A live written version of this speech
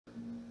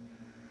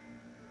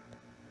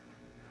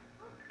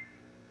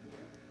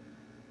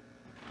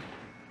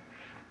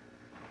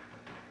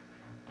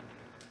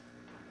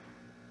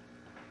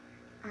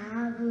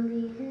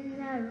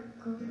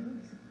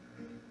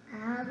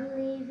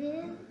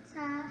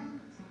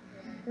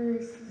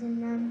This is a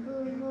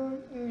number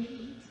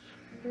moment.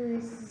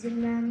 This is a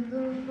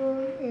number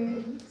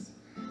moment.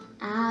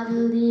 I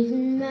believe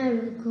in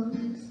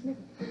miracles.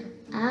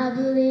 I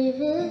believe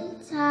in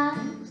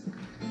times.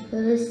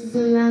 This is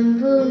a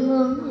number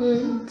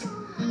moment.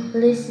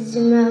 This is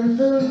a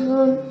number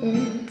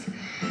moment.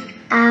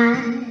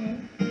 I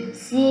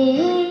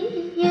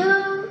see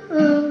you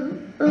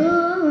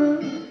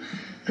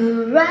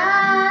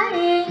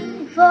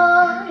crying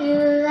for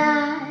your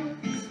lives.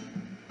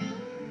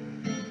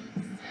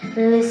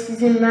 This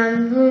is a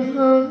memorable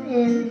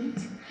moment.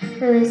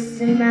 This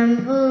is a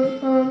memorable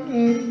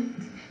moment.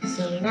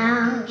 So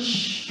now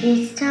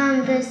it's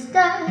time to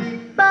start.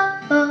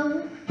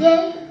 Oh,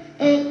 yeah,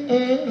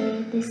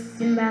 this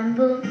is a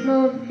memorable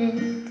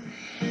moment.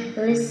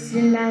 This is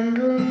a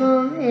memorable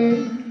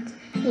moment.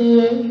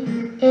 Yeah,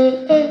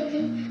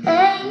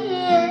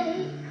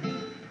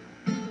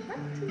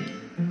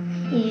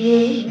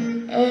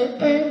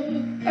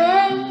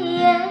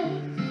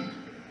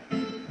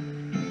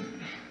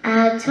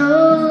 I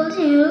told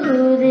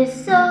you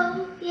this,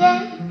 so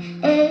yeah,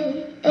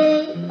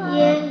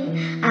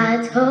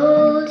 I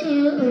told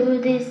you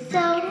this,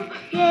 so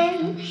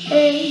yeah,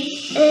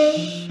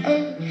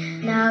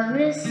 now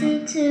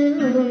listen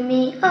to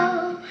me,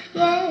 oh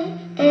yeah,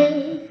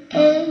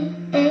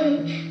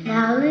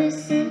 now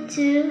listen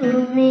to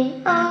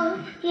me, oh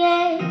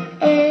yeah,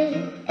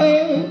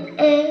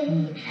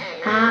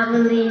 I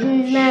believe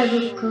in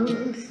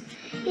miracles,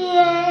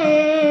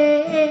 yeah,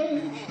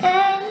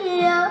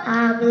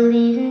 I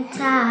believe in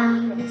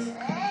times,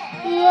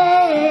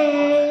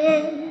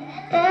 yeah,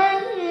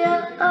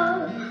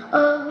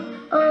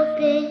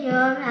 open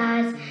your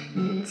eyes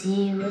and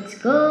see what's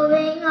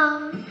going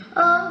on,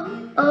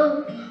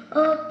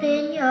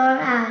 open your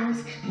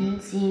eyes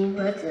and see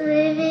what's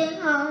living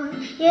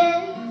on,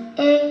 yeah,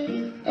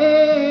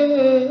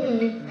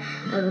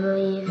 I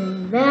believe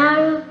in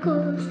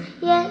miracles,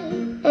 yeah,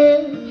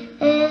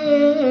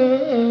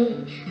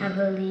 I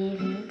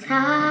believe in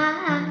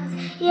times,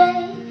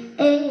 yeah,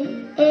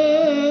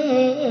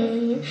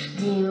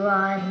 do you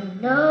wanna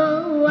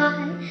know why?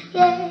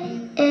 Yeah,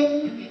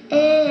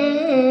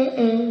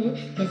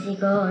 'cause you're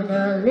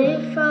gonna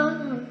live for a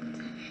long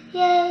time.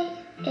 Yeah,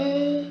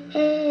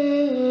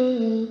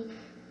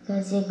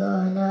 'cause you're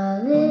gonna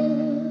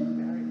live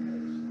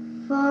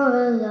for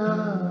a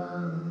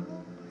long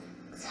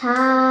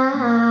time.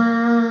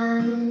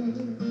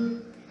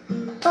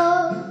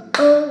 Oh,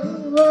 oh,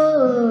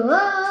 oh,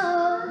 oh.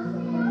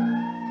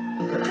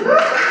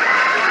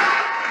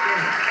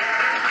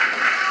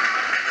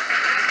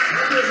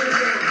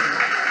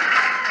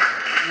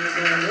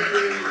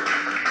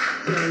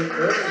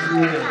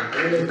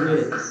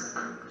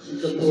 She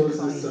composed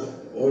this song,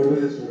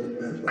 Always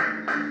Remember.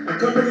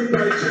 Accompanied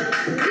by Chad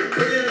Koo.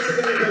 Put your hands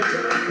together by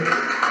Chad Koo.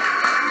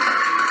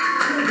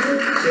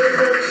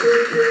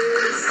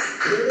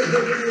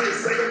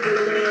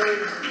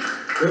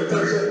 Don't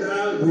touch that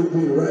dial, we'll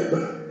be right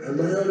back. And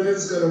my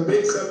audience is going to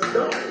make some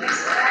noise.